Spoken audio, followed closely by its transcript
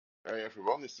Hey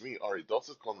everyone, it's me, Ari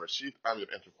Dawson, call me Rashid. I'm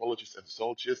your anthropologist and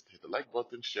sociologist. Hit the like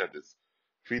button, share this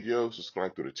video,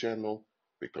 subscribe to the channel,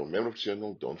 become a member of the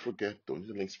channel. Don't forget, don't use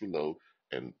the links below,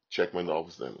 and check my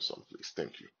novels on Amazon, please.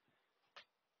 Thank you.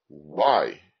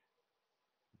 Why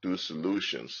do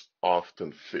solutions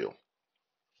often fail?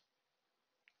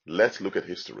 Let's look at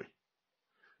history.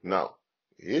 Now,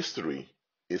 history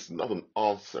is not an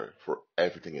answer for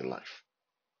everything in life.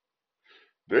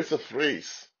 There's a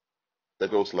phrase that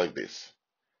goes like this: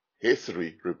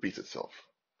 history repeats itself.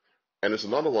 And there's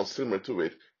another one similar to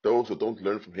it: those who don't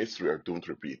learn from history are doomed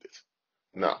to repeat it.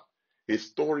 Now,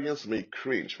 historians may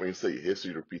cringe when you say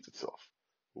history repeats itself.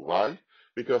 Why?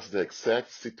 Because the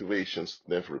exact situations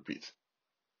never repeat.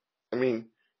 I mean,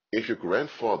 if your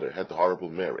grandfather had a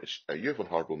horrible marriage and you have a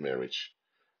horrible marriage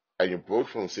and you're both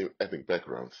from the same ethnic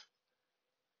background,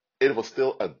 it was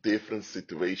still a different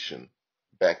situation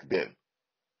back then,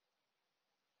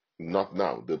 not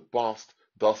now. The past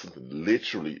doesn't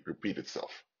literally repeat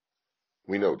itself.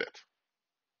 We know that.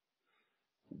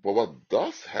 But what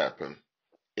does happen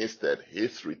is that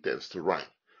history tends to rhyme.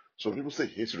 So when people say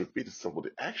history repeats itself, what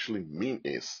they actually mean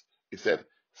is that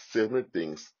similar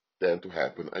things tend to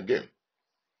happen again.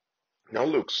 Now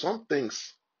look, some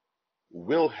things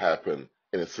will happen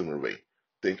in a similar way.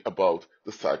 Think about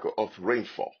the cycle of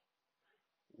rainfall.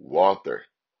 Water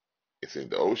is in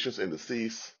the oceans and the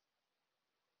seas.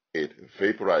 It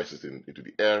vaporizes into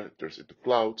the air, turns into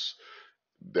clouds.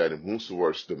 Then it moves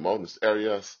towards the mountainous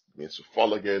areas, begins to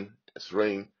fall again as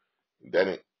rain.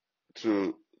 Then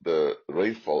through the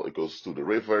rainfall, it goes to the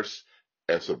rivers,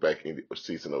 and so back in the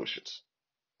seas and oceans.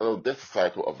 And that's the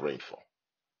cycle of rainfall.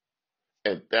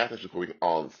 And that has been going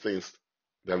on since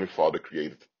the Heavenly Father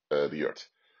created the earth.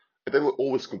 And that will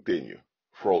always continue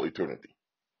for all eternity.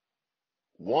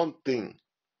 One thing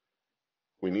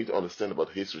we need to understand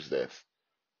about history is that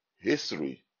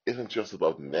history isn't just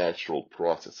about natural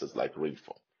processes like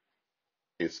rainfall.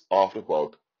 It's often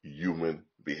about human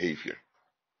behavior.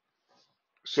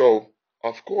 So,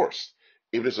 of course,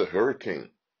 if there's a hurricane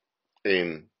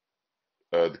in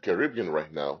the Caribbean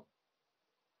right now,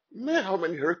 man, how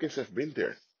many hurricanes have been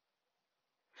there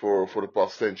for the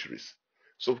past centuries?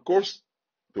 So, of course,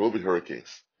 there will be hurricanes.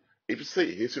 If you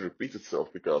say history repeats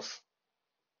itself because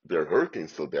there are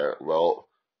hurricanes still there, well,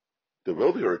 there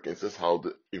will be hurricanes. That's how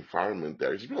the environment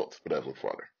there is built, but Heavenly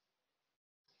Father.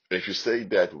 If you say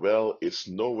that, well, it's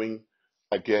snowing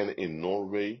again in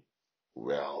Norway,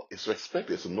 well, it's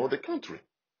expected. It's a Nordic country.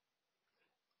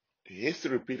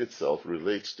 History repeat itself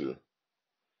relates to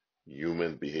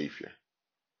human behavior.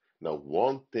 Now,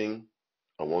 one thing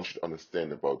I want you to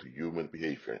understand about human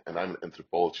behavior, and I'm an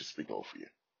anthropologist speaking over you.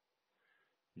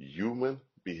 Human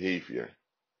behavior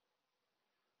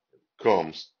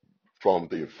comes from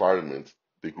the environment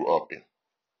they grew up in.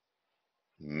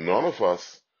 None of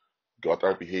us got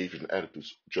our behavior and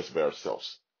attitudes just by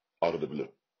ourselves, out of the blue.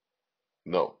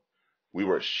 No, we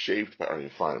were shaped by our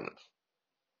environment.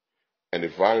 And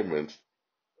environment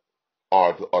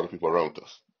are the other people around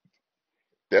us.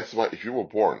 That's why if you were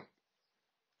born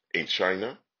in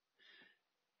China,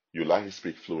 you likely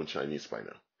speak fluent Chinese by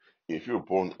now. If you were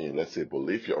born in, let's say,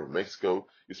 Bolivia or Mexico,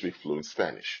 you speak fluent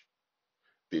Spanish.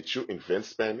 Did you invent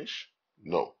Spanish?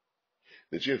 No.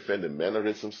 Did you invent the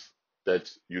mannerisms that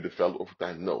you developed over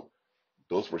time? No.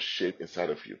 Those were shaped inside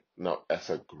of you. Now, as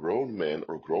a grown man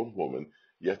or grown woman,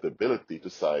 you have the ability to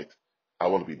decide, I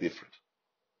want to be different.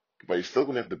 But you're still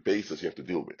going to have the basis you have to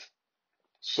deal with.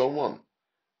 Someone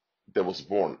that was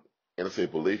born in, let's say,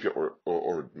 Bolivia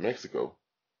or Mexico,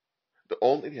 the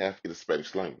only thing they have is the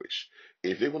Spanish language.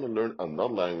 If they want to learn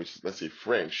another language, let's say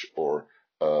French or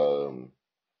um,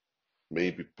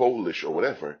 maybe Polish or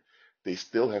whatever, they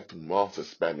still have to master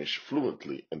Spanish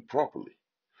fluently and properly.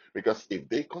 Because if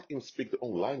they can't even speak their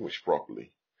own language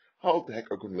properly, how the heck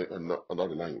are going to learn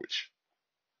another language?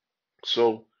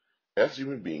 So, as a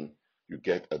human being, you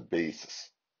get a basis.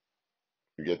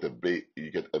 You get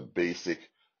a basic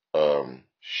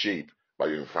shape by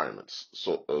your environments,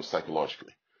 so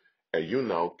psychologically, and you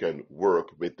now can work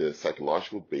with the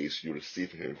psychological base you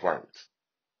receive in your environment.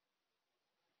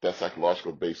 That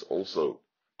psychological base also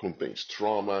contains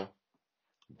trauma,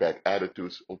 bad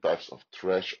attitudes, all types of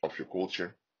trash of your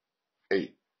culture.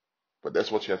 Hey, but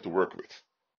that's what you have to work with.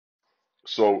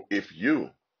 So if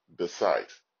you decide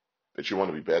that you want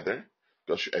to be better,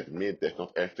 because you admit that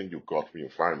not everything you got from your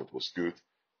environment was good,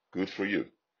 good for you.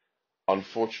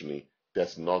 Unfortunately,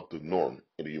 that's not the norm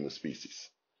in the human species.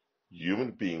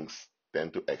 Human beings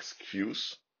tend to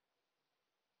excuse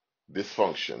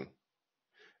dysfunction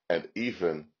and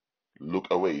even look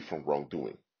away from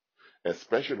wrongdoing,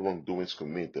 especially wrongdoings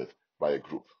committed by a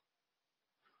group.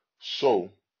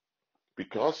 So,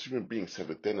 Because human beings have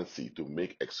a tendency to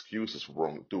make excuses for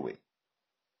wrongdoing,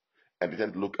 and they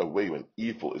tend to look away when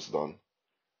evil is done,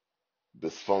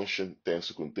 dysfunction tends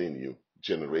to continue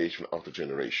generation after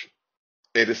generation.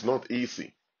 It is not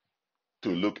easy to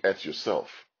look at yourself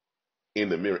in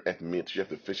the mirror, admit you have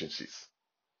deficiencies,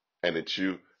 and that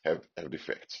you have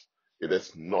defects. It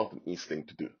is not an easy thing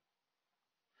to do.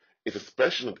 It's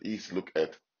especially not easy to look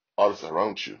at others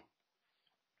around you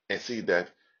and see that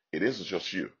it isn't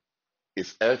just you,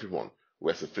 it's everyone who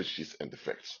has deficiencies and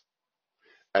defects.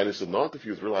 And it's another for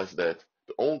you to realize that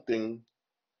the only thing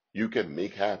you can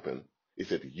make happen is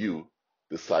that you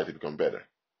decide to become better.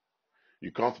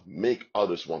 You can't make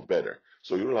others want better.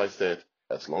 So you realize that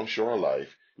as long as you're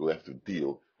alive, you'll have to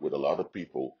deal with a lot of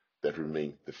people that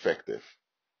remain defective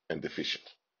and deficient.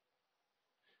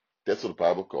 That's what the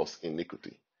Bible calls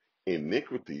iniquity.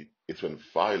 Iniquity is when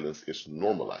violence is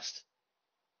normalized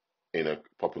in a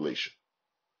population.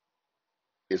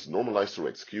 It's normalized through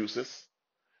excuses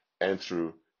and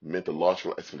through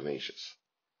mythological explanations.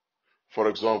 For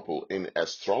example, in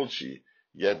astrology,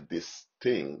 you have this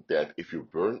thing that if you're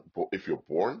born,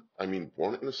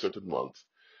 born in a certain month,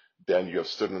 then you have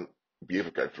certain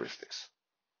behavior characteristics.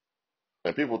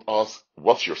 And people would ask,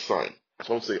 what's your sign?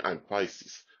 Some would say, I'm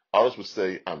Pisces. Others would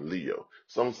say, I'm Leo.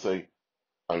 Some would say,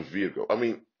 I'm Virgo.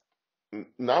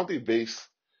 Now they base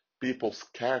people's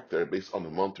character based on the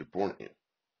month you're born in,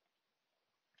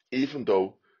 even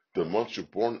though the month you're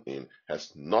born in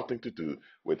has nothing to do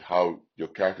with how your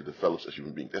character develops as a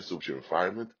human being. That's to do with your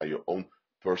environment and your own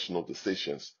personal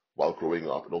decisions while growing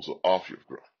up and also after you've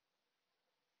grown.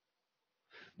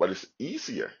 But it's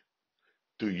easier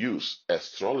to use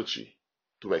astrology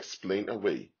to explain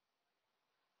away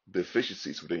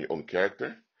deficiencies within your own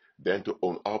character than to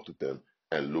own up to them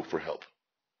and look for help.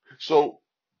 So,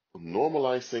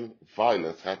 normalizing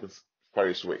violence happens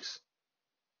various ways.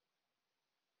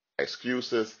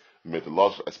 Excuses,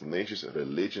 mythological explanations, and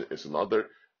religion is another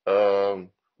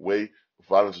way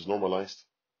violence is normalized.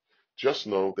 Just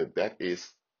know that that is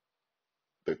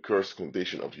the cursed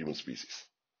condition of the human species.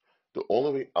 The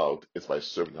only way out is by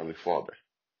serving Heavenly Father.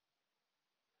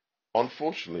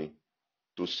 Unfortunately,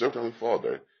 to serve Heavenly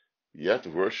Father, you have to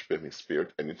worship Him in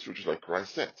spirit and in truth, just like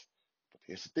Christ said. But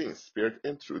here's the thing, spirit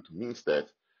and truth means that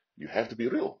you have to be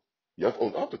real. You have to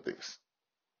own up to things.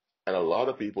 And a lot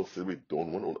of people simply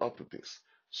don't want to own up to things.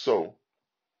 So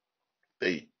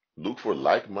they look for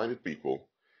like-minded people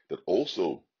that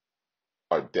also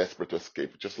are desperate to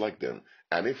escape just like them,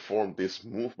 and they form this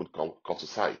movement called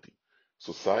society.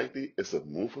 Society is a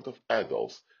movement of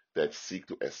adults that seek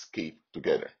to escape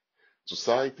together.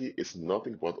 Society is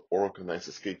nothing but organized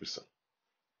escapism.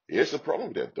 Here's the problem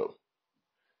with that though.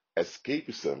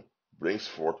 Escapism brings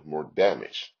forth more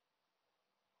damage.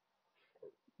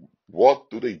 What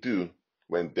do they do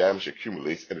when damage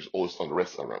accumulates and there's always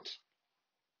unrest around?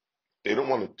 They don't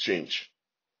want to change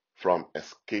from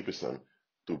escapism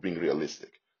to being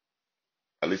realistic.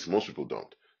 At least most people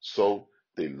don't. So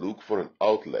they look for an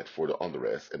outlet for the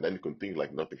unrest and then continue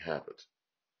like nothing happened.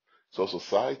 So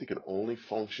society can only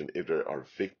function if there are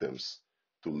victims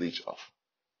to leech off.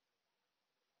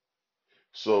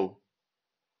 So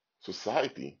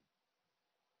society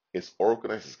is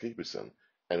organized escapism,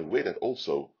 and with that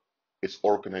also it's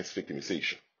organized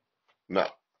victimization. Now,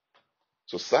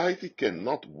 society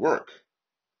cannot work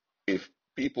if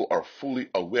people are fully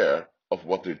aware of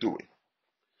what they're doing.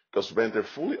 Because when they're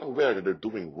fully aware that they're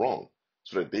doing wrong,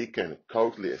 so that they can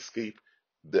cowardly escape,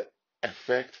 the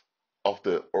effect of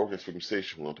the organized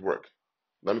victimization will not work.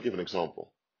 Let me give an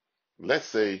example. Let's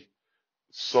say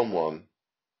someone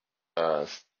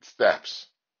stabs,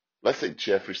 let's say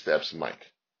Jeffrey stabs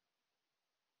Mike,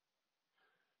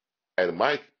 and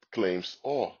Mike claims,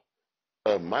 oh,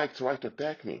 Mike tried to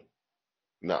attack me.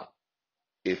 Now,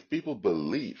 if people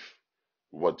believe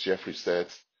what Jeffrey said,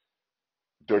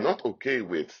 they're not okay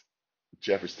with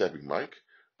Jeffrey stabbing Mike,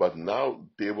 but now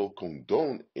they will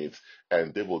condone it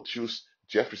and they will choose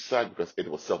Jeffrey's side because it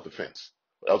was self-defense.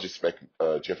 I'll just expect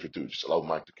Jeffrey to just allow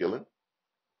Mike to kill him.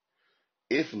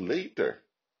 If later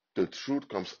the truth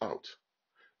comes out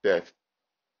that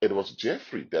it was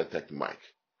Jeffrey that attacked Mike,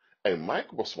 and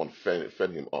Mike was one fending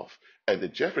him off, and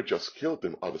then Jeffrey just killed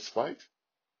him out of spite,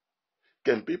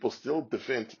 can people still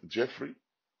defend Jeffrey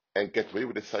and get away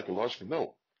with it psychologically?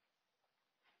 No.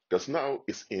 Because now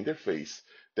it's in their face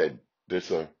that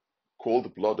there's a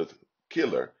cold-blooded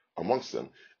killer amongst them,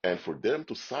 and for them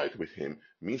to side with him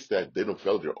means that they don't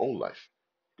value their own life.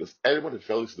 Because anyone that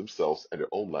values themselves and their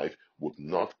own life would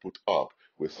not put up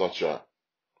with such a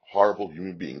horrible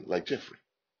human being like Jeffrey.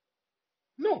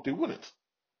 No, they wouldn't.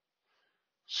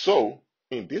 So,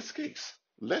 in this case,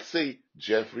 Let's say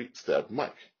Jeffrey stabbed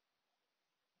Mike,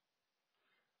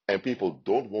 and people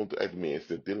don't want to admit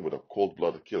they're dealing with a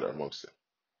cold-blooded killer amongst them.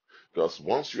 Because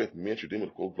once you admit you're dealing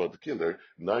with a cold-blooded killer,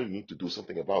 now you need to do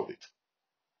something about it.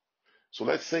 So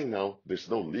let's say now there's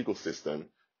no legal system,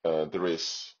 there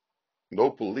is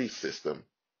no police system,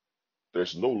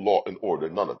 there's no law and order,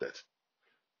 none of that.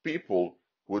 People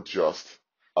would just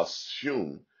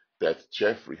assume that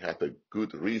Jeffrey had a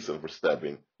good reason for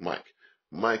stabbing Mike.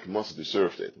 Mike must have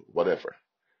deserved it, whatever.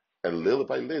 And little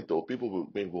by little, people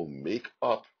will make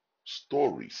up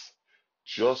stories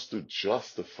just to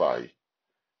justify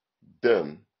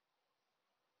them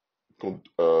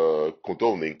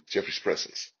condoning Jeffrey's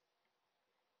presence.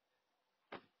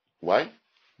 Why?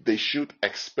 They should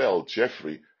expel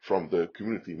Jeffrey from the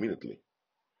community immediately.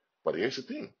 But here's the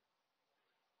thing.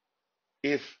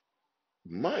 If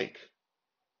Mike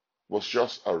was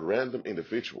just a random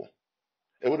individual,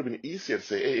 it would have been easier to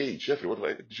say, hey, Jeffrey, what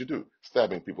did you do?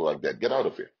 Stabbing people like that. Get out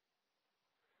of here.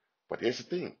 But here's the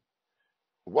thing.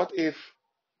 What if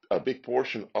a big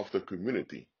portion of the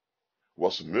community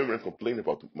was murmuring and complaining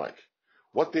about Mike?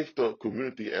 What if the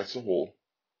community as a whole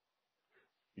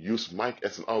used Mike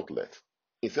as an outlet?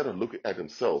 Instead of looking at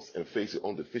themselves and facing their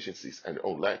own deficiencies and their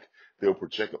own lack, they were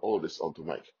projecting all of this onto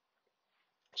Mike.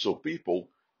 So people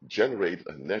generated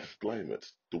a negative climate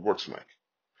towards Mike.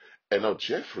 And now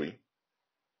Jeffrey,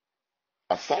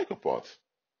 a psychopath,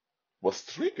 was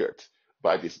triggered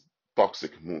by this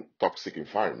toxic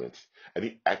environment, and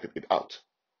he acted it out.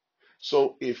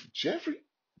 So if Jeffrey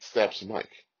stabs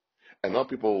Mike, and now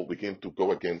people begin to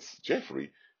go against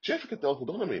Jeffrey, Jeffrey can tell, hold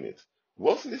on a minute.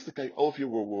 Wasn't this the guy all of you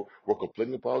were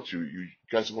complaining about? You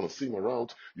guys want to see him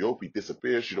around. You hope he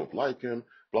disappears. You don't like him.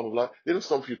 Blah, blah, blah. Didn't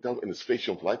some of you tell him in his face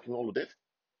you don't like him, all of that?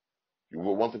 You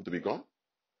will want him to be gone?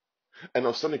 And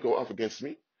now suddenly go up against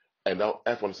me, and now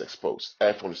everyone is exposed.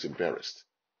 Everyone is embarrassed.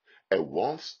 And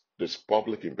once there's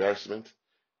public embarrassment,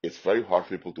 it's very hard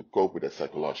for people to cope with that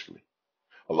psychologically.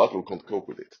 A lot of people can't cope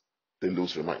with it. They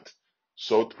lose their mind.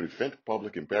 So to prevent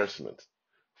public embarrassment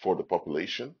for the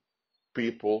population,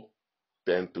 people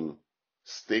tend to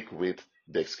stick with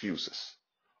the excuses.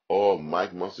 Oh,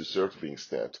 Mike must deserve being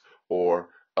stabbed. Or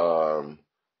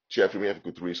Jeffrey may have a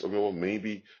good reason. Or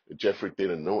maybe Jeffrey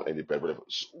didn't know any better. Whatever.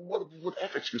 So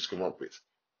whatever excuse come up with.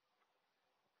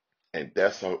 And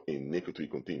that's how iniquity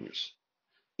continues.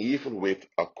 Even with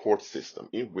a court system,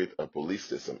 even with a police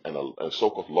system and a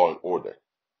so-called law and order,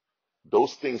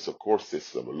 those things, a court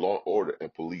system, law, order,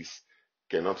 and police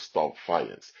cannot stop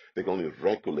violence. They can only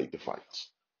regulate the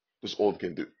violence. That's all they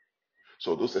can do.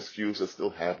 So those excuses still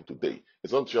happen today.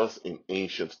 It's not just in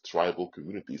ancient tribal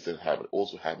communities that happen. It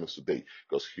also happens today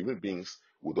because human beings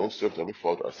who don't serve their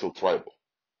father are still tribal.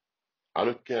 I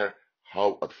don't care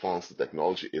how advanced the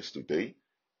technology is today.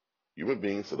 Human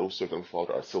beings that don't serve their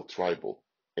father are still tribal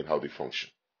in how they function.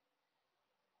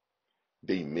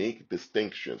 They make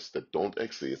distinctions that don't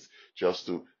exist just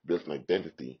to build an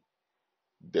identity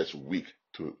that's weak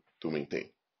to maintain.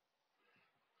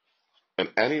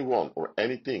 And anyone or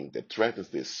anything that threatens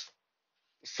this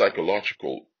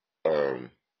psychological, how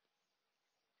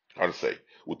to say,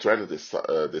 who threatens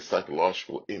this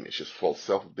psychological image, this false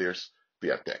self of theirs, they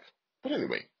attack. But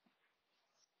anyway,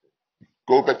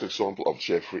 go back to the example of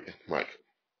Jeffrey and Mike.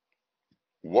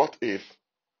 What if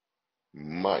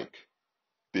Mike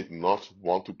did not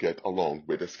want to get along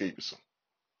with escapism?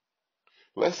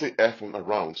 Let's say everyone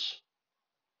around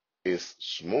is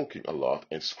smoking a lot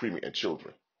and screaming at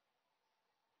children.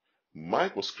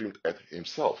 Mike was screamed at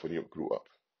himself when he grew up,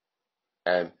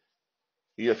 and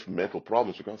he has mental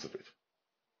problems because of it.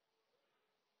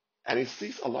 And he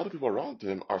sees a lot of people around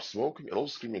him are smoking and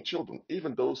also screaming at children,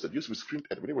 even those that used to be screamed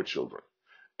at when they were children.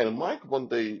 And Mike one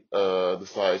day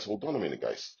decides, hold on a minute,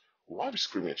 guys, why are we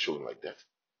screaming at children like that?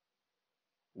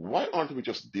 Why aren't we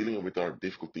just dealing with our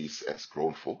difficulties as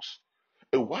grown folks?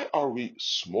 And why are we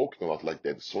smoking a lot like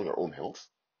that, destroying our own health?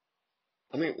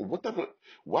 I mean,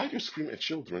 why do you scream at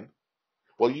children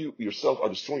while you yourself are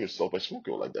destroying yourself by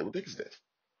smoking like that? What the heck is that?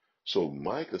 So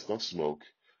Mike does not smoke,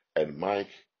 and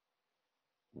Mike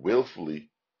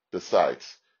willfully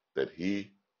decides that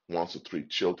he wants to treat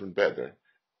children better,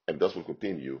 and thus will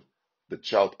continue the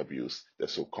child abuse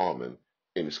that's so common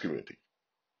in this community.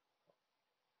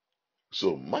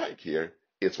 So Mike here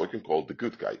is what you can call the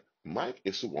good guy. Mike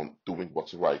is the one doing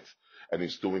what's right, and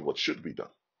he's doing what should be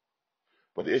done.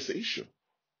 But there's the issue.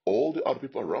 All the other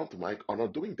people around Mike are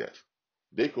not doing that.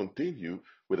 They continue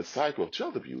with a cycle of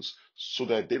child abuse so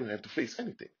that they don't have to face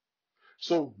anything.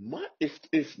 So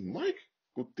if Mike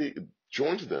could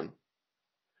joins them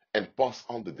and pass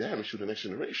on the damage to the next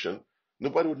generation,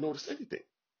 nobody would notice anything.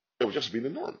 It would just be the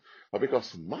norm. But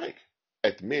because Mike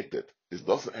admit that this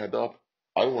doesn't add up.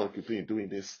 I don't want to continue doing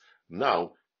this.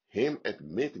 Now, him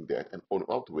admitting that and owning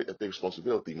up to it and taking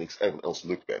responsibility makes everyone else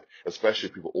look bad, especially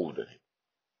people older than him.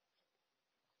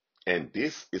 And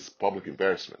this is public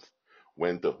embarrassment.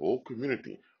 When the whole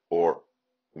community or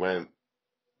when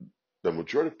the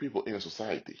majority of people in a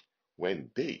society, when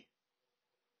they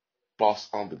pass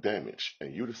on the damage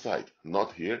and you decide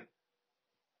not here,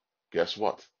 guess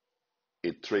what?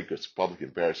 It triggers public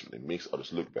embarrassment and makes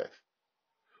others look bad.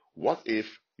 What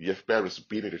if you have parents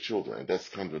beating their children and that's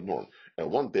kind of the norm?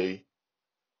 And one day,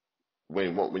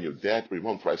 when your dad or your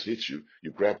mom tries to hit you,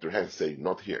 you grab their hand and say,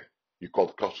 not here. You call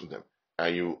the cops on them.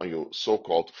 And you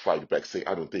so-called fight back, say,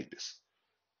 I don't take this.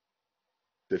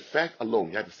 The fact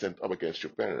alone you had to stand up against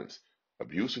your parents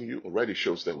abusing you already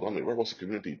shows that wondering where was the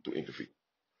community to intervene.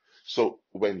 So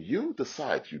when you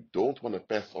decide you don't want to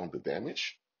pass on the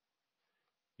damage,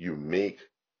 you make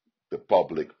the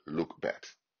public look bad.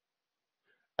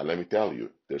 And let me tell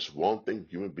you, there's one thing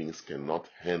human beings cannot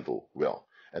handle well,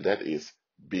 and that is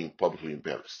being publicly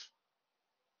embarrassed.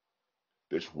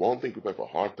 There's one thing people have a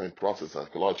hard time processing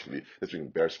psychologically, that's being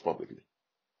embarrassed publicly.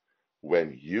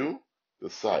 When you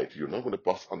decide you're not going to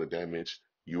pass on the damage,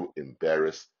 you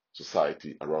embarrass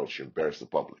society around you, embarrass the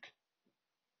public.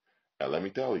 And let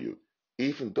me tell you,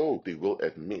 even though they will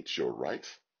admit you're right,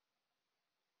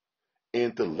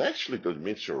 intellectually they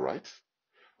admit you're right,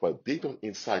 but they don't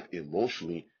inside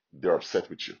emotionally, they're upset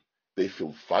with you. They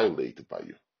feel violated by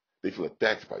you. They feel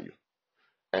attacked by you.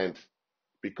 And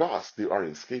because they are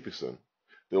in escapism,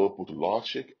 they will put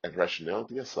logic and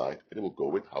rationality aside and they will go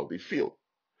with how they feel.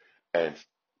 And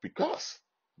because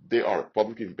they are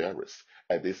publicly embarrassed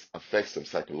and this affects them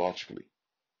psychologically,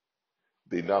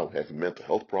 they now have mental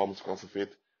health problems because of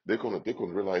it. They're gonna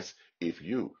realize if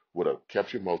you would have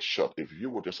kept your mouth shut, if you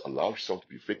would just allow yourself to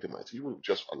be victimized, you would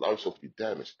just allow yourself to be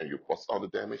damaged and you cause other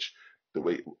damage the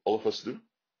way all of us do,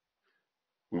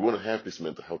 we wouldn't have these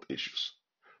mental health issues.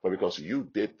 But because you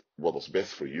did what was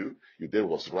best for you, you did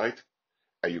what was right,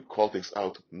 and you call things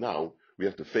out, now we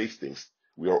have to face things.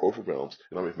 We are overwhelmed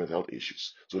and now we have mental health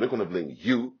issues. So they're gonna blame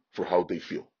you for how they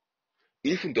feel.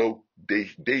 Even though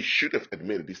they should have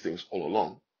admitted these things all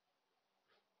along,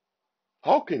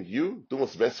 how can you do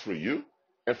what's best for you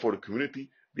and for the community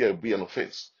be an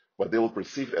offense? But they will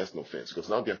perceive it as an offense because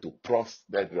now they have to process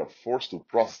that they are forced to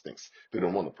process things they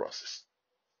don't want to process.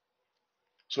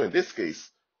 So in this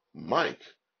case, Mike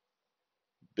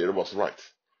there was right.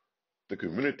 The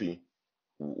community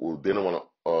didn't want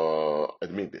to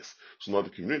admit this. So now the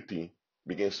community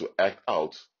begins to act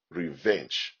out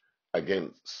revenge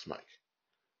against Mike.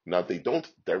 Now they don't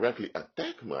directly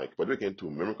attack Mike, but they begin to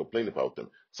murmur, complain about him.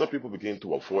 Some people begin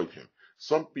to avoid him.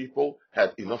 Some people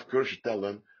had enough courage to tell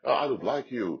him, oh, "I don't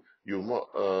like you,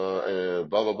 blah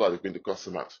blah blah." They begin to cuss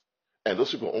him out, and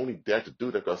those people only dared to do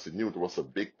that because they knew there was a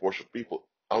big portion of people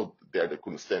out there that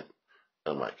couldn't stand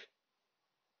Mike.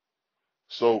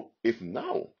 So if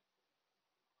now,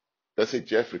 let's say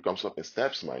Jeffrey comes up and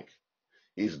stabs Mike,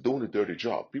 he's doing the dirty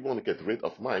job. People want to get rid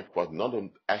of Mike, but none of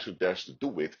them actually dares to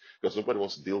do it because nobody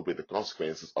wants to deal with the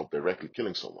consequences of directly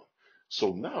killing someone.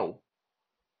 So now,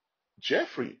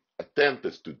 Jeffrey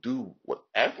attempted to do what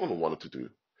everyone wanted to do,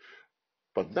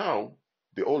 but now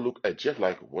they all look at Jeff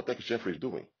like, what the heck is Jeffrey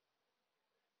doing?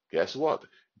 Guess what?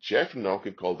 Jeffrey now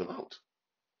can call them out.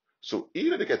 So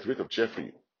either they get rid of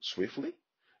Jeffrey swiftly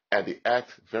and they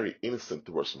act very innocent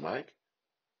towards Mike,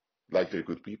 like they're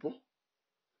good people,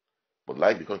 but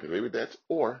like they can't get away with that,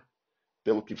 or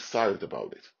they will keep silent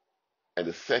about it. And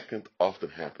the second often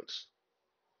happens.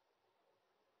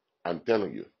 I'm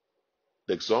telling you,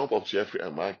 the example of Jeffrey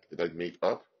and Mike that I made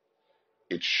up,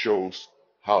 it shows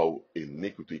how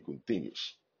iniquity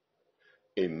continues.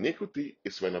 Iniquity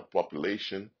is when a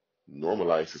population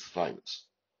normalizes violence.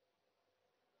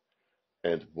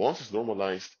 And once it's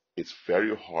normalized, it's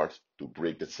very hard to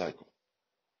break that cycle.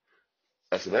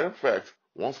 As a matter of fact,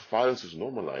 once violence is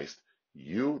normalized,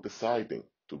 you deciding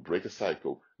to break the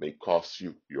cycle may cost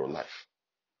you your life,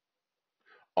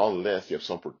 unless you have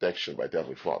some protection by the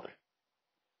Heavenly Father.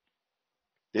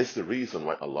 This is the reason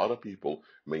why a lot of people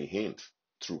may hint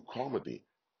through comedy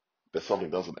that something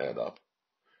doesn't add up,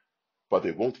 but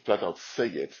they won't flat out say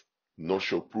it nor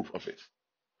show proof of it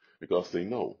because they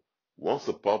know once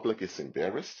the public is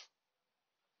embarrassed,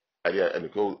 and yeah,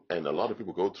 and a lot of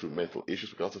people go through mental issues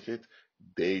because of it,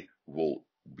 they will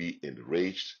be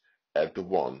enraged at the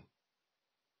one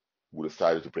who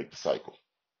decided to break the cycle.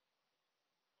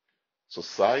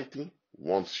 Society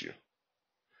wants you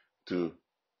to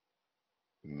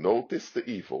notice the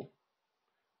evil,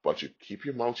 but you keep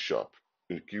your mouth shut.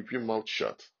 You keep your mouth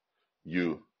shut.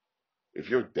 You, if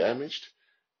you're damaged,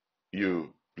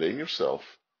 you blame yourself,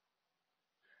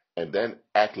 and then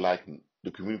act like the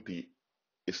community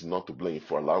is not to blame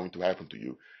for allowing it to happen to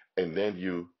you. And then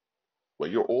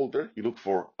when you're older, you look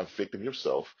for a victim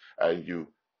yourself and you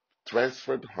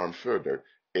transfer the harm further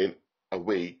in a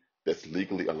way that's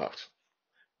legally allowed.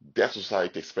 That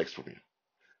society expects from you.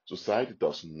 Society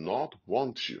does not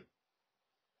want you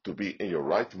to be in your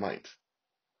right mind,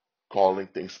 calling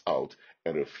things out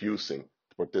and refusing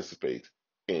to participate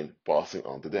in passing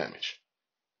on the damage.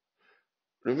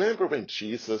 Remember when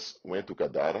Jesus went to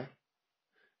Gadara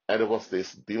and there was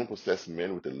this demon possessed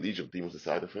man with a legion of demons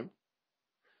inside of him?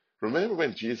 Remember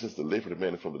when Jesus delivered the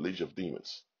man from the legion of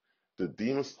demons? The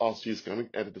demons asked Jesus, "Can we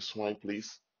enter the swine,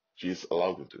 please?" Jesus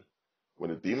allowed them to. When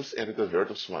the demons entered the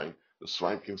herd of swine, the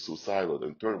swine became suicidal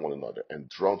and turned one another and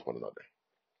drowned one another.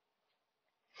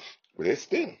 But here's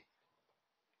the thing: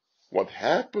 what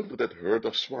happened to that herd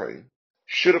of swine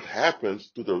should have happened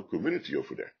to the community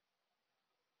over there.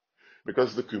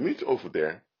 Because the community over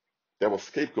there that was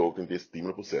scapegoating this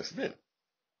demon possessed man.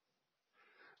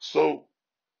 So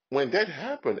when that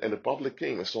happened and the public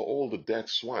came and saw all the dead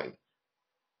swine,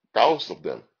 thousands of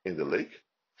them in the lake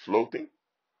floating,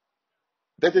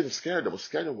 that didn't scare them. What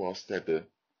scared them was that the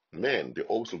man they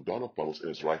always looked down upon was in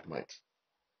his right mind.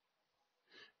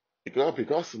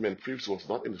 Because the man previously was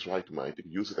not in his right mind, they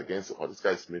could use it against him. Oh, this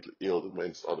guy's mentally ill, the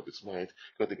man's out of his mind,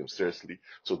 can't take him seriously.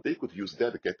 So they could use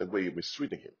that to get away with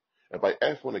mistreating him. And by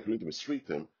everyone agreeing to mistreat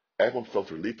him, everyone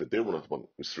felt relieved that they were not the one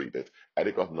mistreated, and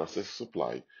they got narcissistic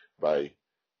supply by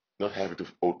not having to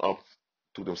own up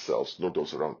to themselves nor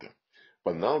those around them.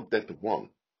 But now that the one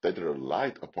that they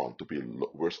relied upon to be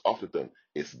worse off than them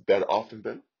is better off than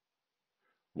them,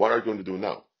 what are you going to do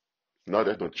now? Now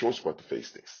they have no choice but to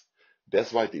face this.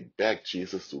 That's why they begged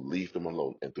Jesus to leave them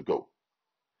alone and to go.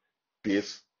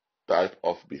 This type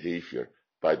of behavior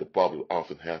by the public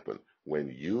often happen when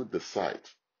you decide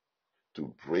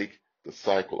to break the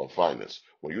cycle of violence.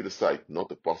 When you decide not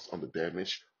to pass on the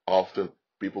damage, often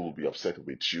people will be upset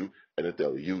with you and they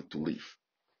tell you to leave.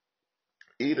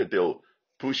 Either they'll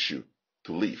push you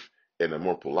to leave in a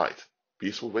more polite,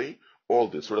 peaceful way, or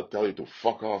they sort of tell you to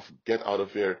fuck off, get out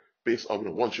of here, piss off,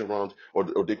 don't want you around,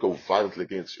 or they go violently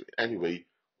against you. Anyway,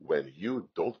 when you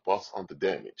don't pass on the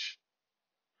damage,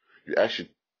 you're actually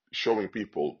showing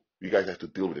people you guys have to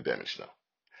deal with the damage now.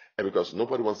 And because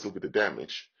nobody wants to deal with the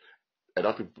damage, and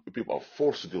now people are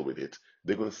forced to deal with it,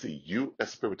 they're going to see you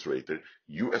as a perpetrator,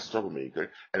 you as a troublemaker, and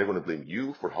they're going to blame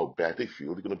you for how bad they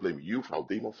feel. They're going to blame you for how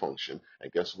they malfunction.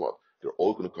 And guess what? They're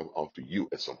all going to come after you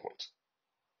at some point.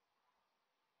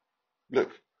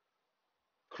 Look,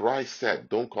 Christ said,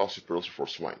 don't cause your pearls before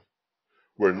swine.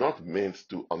 We're not meant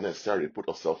to unnecessarily put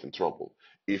ourselves in trouble.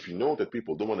 If you know that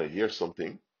people don't want to hear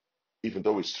something, even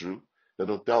though it's true, then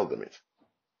don't tell them it.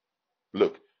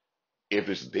 Look, if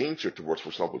there's danger towards, for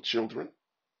example, children,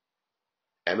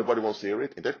 and nobody wants to hear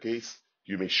it, in that case,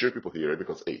 you make sure people hear it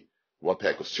because, hey, what the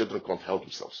heck, because children can't help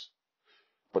themselves.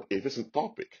 But if it's a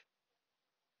topic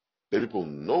that people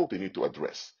know they need to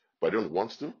address, but they don't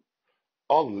want to,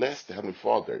 unless the Heavenly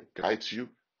Father guides you,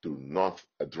 do not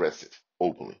address it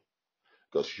openly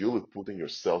because you'll be putting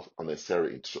yourself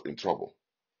unnecessarily in trouble.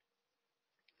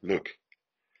 Look,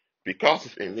 because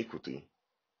of iniquity,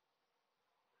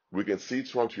 we can see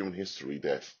throughout human history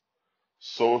that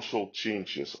social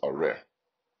changes are rare.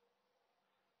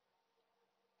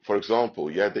 For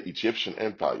example, you had the Egyptian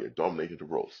Empire dominating the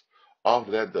world.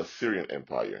 After that, the Assyrian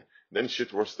Empire. Then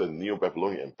shit was the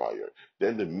Neo-Babylonian Empire.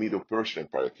 Then the Medo-Persian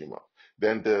Empire came up.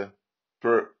 Then the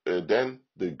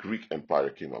Greek Empire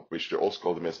came up, which they also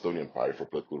call the Macedonian Empire for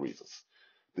political reasons.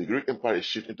 The Greek Empire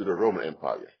shifted into the Roman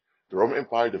Empire. The Roman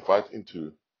Empire divided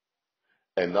into,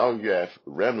 and now you have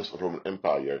remnants of the Roman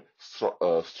Empire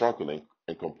struggling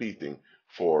and competing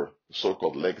for the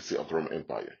so-called legacy of the Roman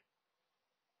Empire.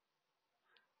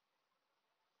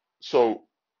 So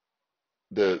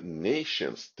the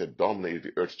nations that dominated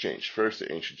the earth changed. First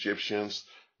the ancient Egyptians,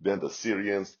 then the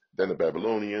Syrians, then the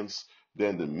Babylonians,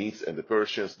 then the Medes and the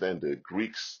Persians, then the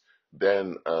Greeks,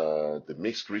 then the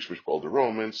mixed Greeks, which we call the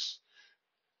Romans,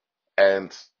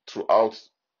 and throughout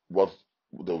what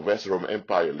the West Roman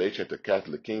Empire later had the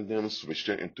Catholic kingdoms, which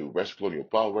turned into West colonial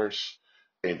powers.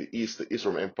 In the East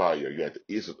Roman Empire, you had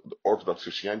the Orthodox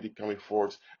Christianity coming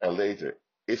forth, and later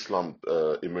Islam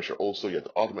emerged also. You had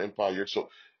the Ottoman Empire.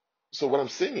 So what I'm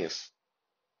saying is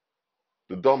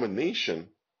the domination,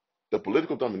 the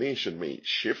political domination may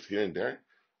shift here and there,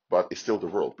 but it's still the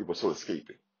world. People are still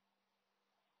escaping.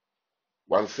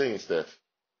 What I'm saying is that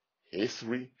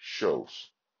history shows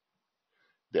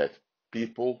that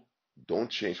people don't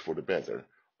change for the better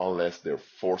unless they're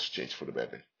forced to change for the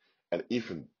better. And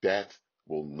even that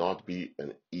will not be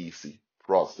an easy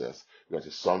process because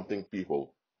it's something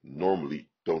people normally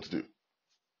don't do.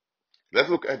 Let's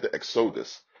look at the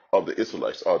exodus of the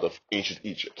Israelites out of ancient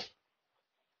Egypt.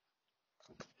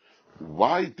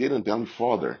 Why didn't their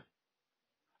father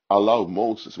allow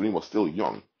Moses when he was still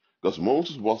young? Because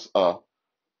Moses was a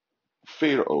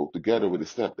pharaoh together with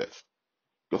his stepdad,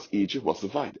 because Egypt was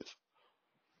divided.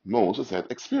 Moses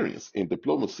had experience in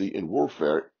diplomacy, in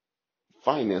warfare,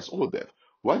 finance, all of that.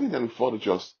 Why didn't their father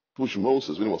just push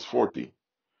Moses when he was 40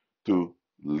 to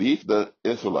leave the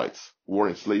Israelites who were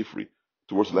in slavery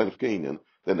towards the land of Canaan,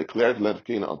 then declare the land of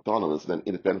Canaan autonomous, then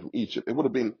independent from Egypt? It would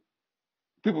have been,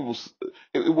 people was,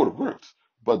 it would have worked.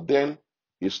 But then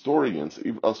historians,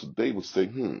 even us today, would say,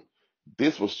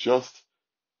 this was just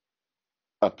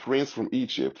a prince from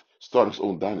Egypt starting his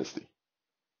own dynasty.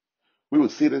 We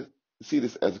would see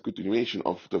this as a continuation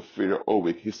of the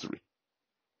Pharaohic history.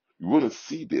 We wouldn't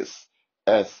see this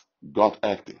as God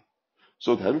acting.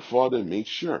 So the Heavenly Father made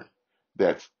sure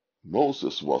that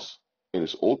Moses was in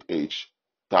his old age,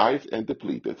 tired and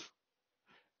depleted,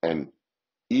 and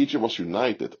Egypt was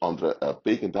united under a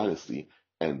pagan dynasty,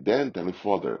 and then the Heavenly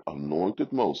Father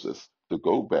anointed Moses to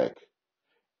go back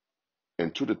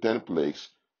and through the 10 plagues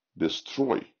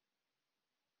destroy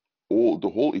all the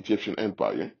whole Egyptian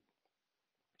empire.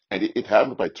 And it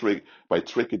happened by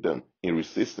tricking them in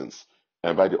resistance.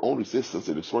 And by their own resistance,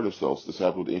 they destroyed themselves. This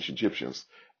happened with the ancient Egyptians.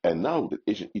 And now the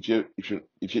ancient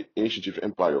Egyptian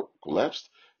empire collapsed.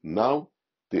 Now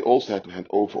they also had to hand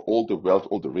over all the wealth,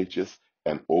 all the riches.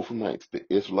 And overnight, the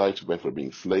Israelites went from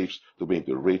being slaves to being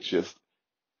the richest,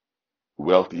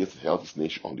 wealthiest, healthiest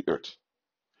nation on the earth.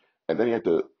 And then you had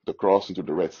the cross into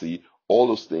the Red Sea. All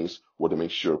those things were to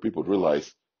make sure people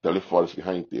realize the Heavenly Father is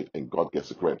behind it and God gets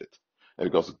the credit. And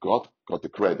because God got the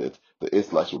credit, the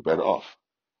Israelites were better off.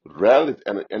 Rarely did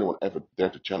anyone ever dare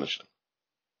to challenge them.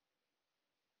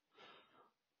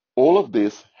 All of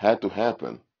this had to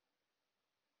happen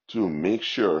to make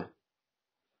sure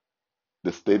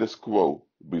the status quo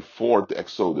before the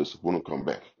Exodus wouldn't come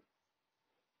back.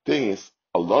 Thing is,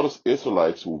 a lot of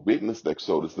Israelites who witnessed the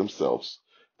Exodus themselves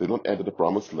did not enter the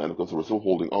promised land because they were still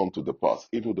holding on to the past,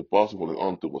 even though the past holding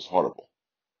on to was horrible.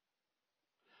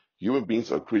 Human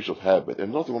beings are creatures of habit,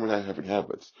 and nothing wrong with having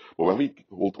habits. But when we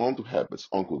hold on to habits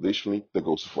unconditionally, that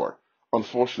goes far.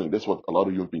 Unfortunately, that's what a lot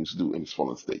of human beings do in this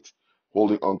fallen state,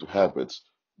 holding on to habits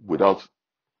without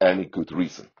any good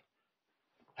reason.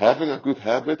 Having a good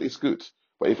habit is good,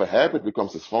 but if a habit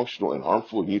becomes dysfunctional and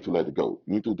harmful, you need to let it go.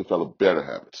 You need to develop better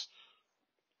habits.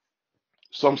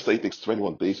 Some say it takes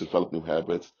 21 days to develop new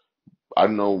habits. I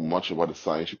don't know much about the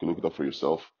science. You can look it up for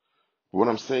yourself. But what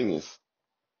I'm saying is,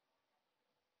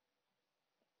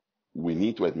 we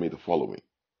need to admit the following.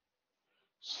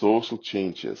 Social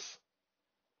changes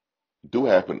do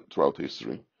happen throughout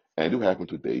history and do happen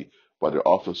today, but they're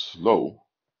often slow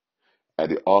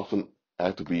and they often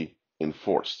have to be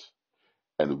enforced.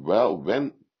 And well,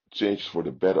 when changes for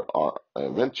the better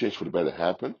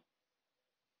happen,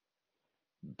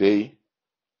 they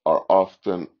are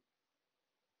often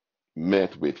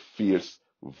met with fierce,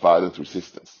 violent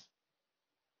resistance.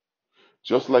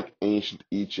 Just like ancient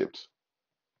Egypt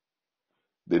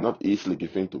did not easily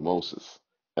give in to Moses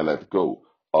and let go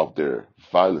of their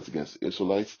violence against the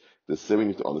Israelites, the same we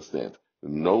need to understand.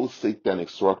 No satanic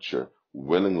structure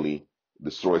willingly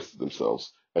destroys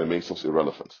themselves and makes us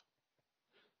irrelevant.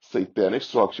 Satanic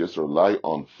structures rely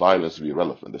on violence to be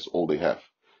relevant. That's all they have.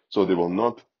 So they will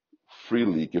not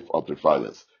freely give up their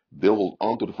violence. They'll hold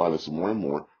on to the violence more and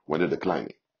more when they're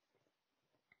declining.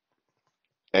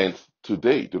 And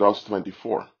today,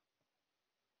 2024,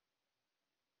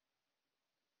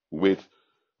 with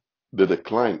the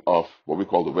decline of what we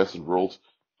call the Western world,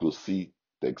 you'll see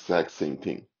the exact same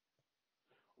thing.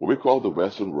 What we call the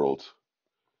Western world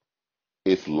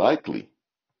is likely,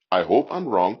 I hope I'm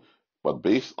wrong, but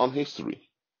based on history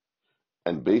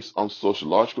and based on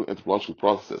sociological and anthropological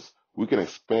processes, we can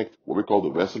expect what we call the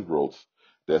Western world,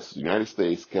 that's the United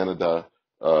States, Canada,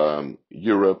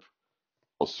 Europe,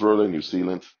 Australia, New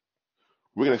Zealand.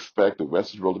 We can expect the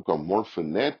Western world to become more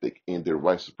fanatic in their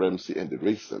white supremacy and their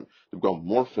racism, to become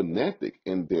more fanatic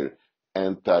in their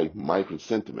anti-migrant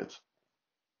sentiment,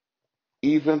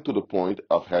 even to the point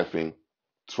of having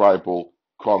tribal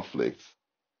conflicts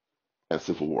and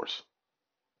civil wars.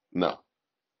 Now,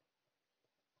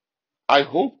 I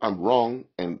hope I'm wrong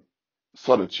and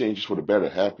sudden changes for the better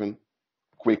happen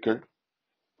quicker,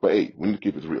 but hey, we need to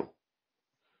keep it real.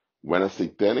 When a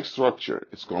satanic structure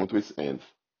is coming to its end,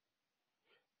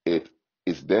 it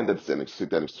is then that the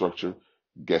satanic structure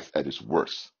gets at its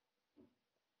worst.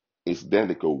 It's then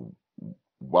they go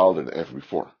wilder than ever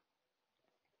before.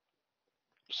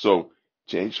 So,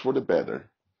 change for the better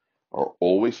are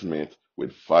always met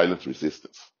with violent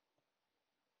resistance.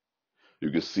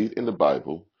 You can see it in the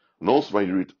Bible, and also when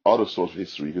you read other sources of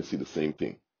history, you can see the same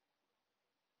thing.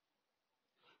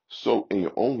 So, in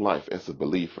your own life as a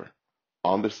believer,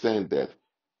 understand that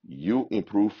you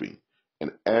improving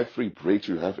and every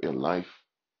breakthrough you have in life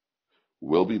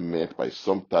will be met by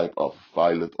some type of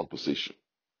violent opposition.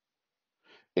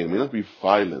 It may not be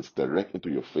violence direct into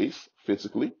your face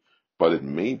physically, but it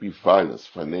may be violence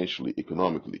financially,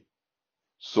 economically,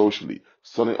 socially,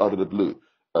 suddenly out of the blue.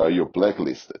 You're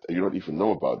blacklisted and you don't even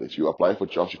know about it. You apply for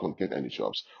jobs, you can't get any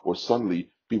jobs. Or suddenly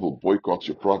people boycott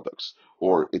your products.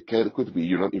 Or could be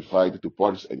you're not invited to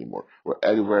parties anymore. Or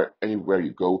anywhere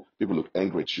you go, people look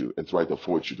angry at you and try to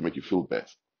avoid you to make you feel bad.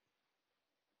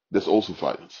 That's also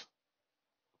violence.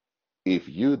 If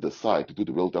you decide to do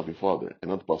the will of your Father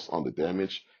and not pass on the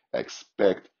damage,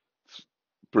 expect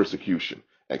persecution,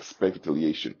 expect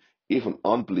retaliation. Even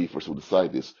unbelievers who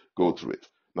decide this go through it.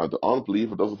 Now, the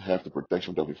unbeliever doesn't have the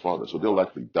protection of their Father, so they'll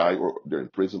likely die or they're in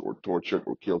prison or tortured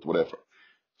or killed, whatever.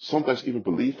 Sometimes even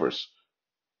believers,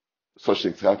 such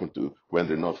things happen to when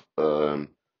they're not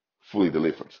fully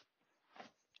delivered.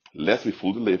 Let's be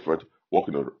fully delivered, walk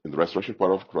in the resurrection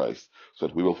power of Christ, so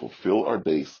that we will fulfill our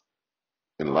days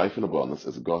in life in abundance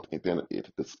as God intended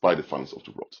it, despite the violence of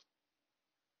the world.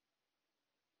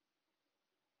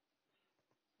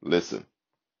 Listen,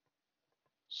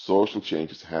 social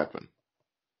changes happen,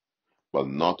 but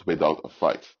not without a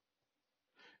fight.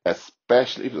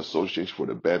 Especially if the social change for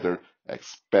the better,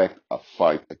 expect a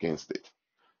fight against it.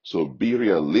 So be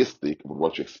realistic about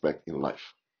what you expect in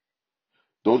life.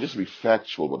 Don't just be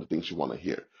factual about the things you want to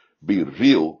hear. Be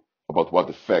real about what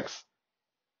the facts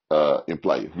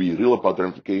imply. Be real about the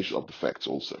implications of the facts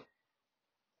also.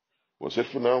 Well, that's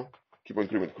it for now. Keep on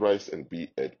agreeing with Christ and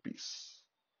be at peace.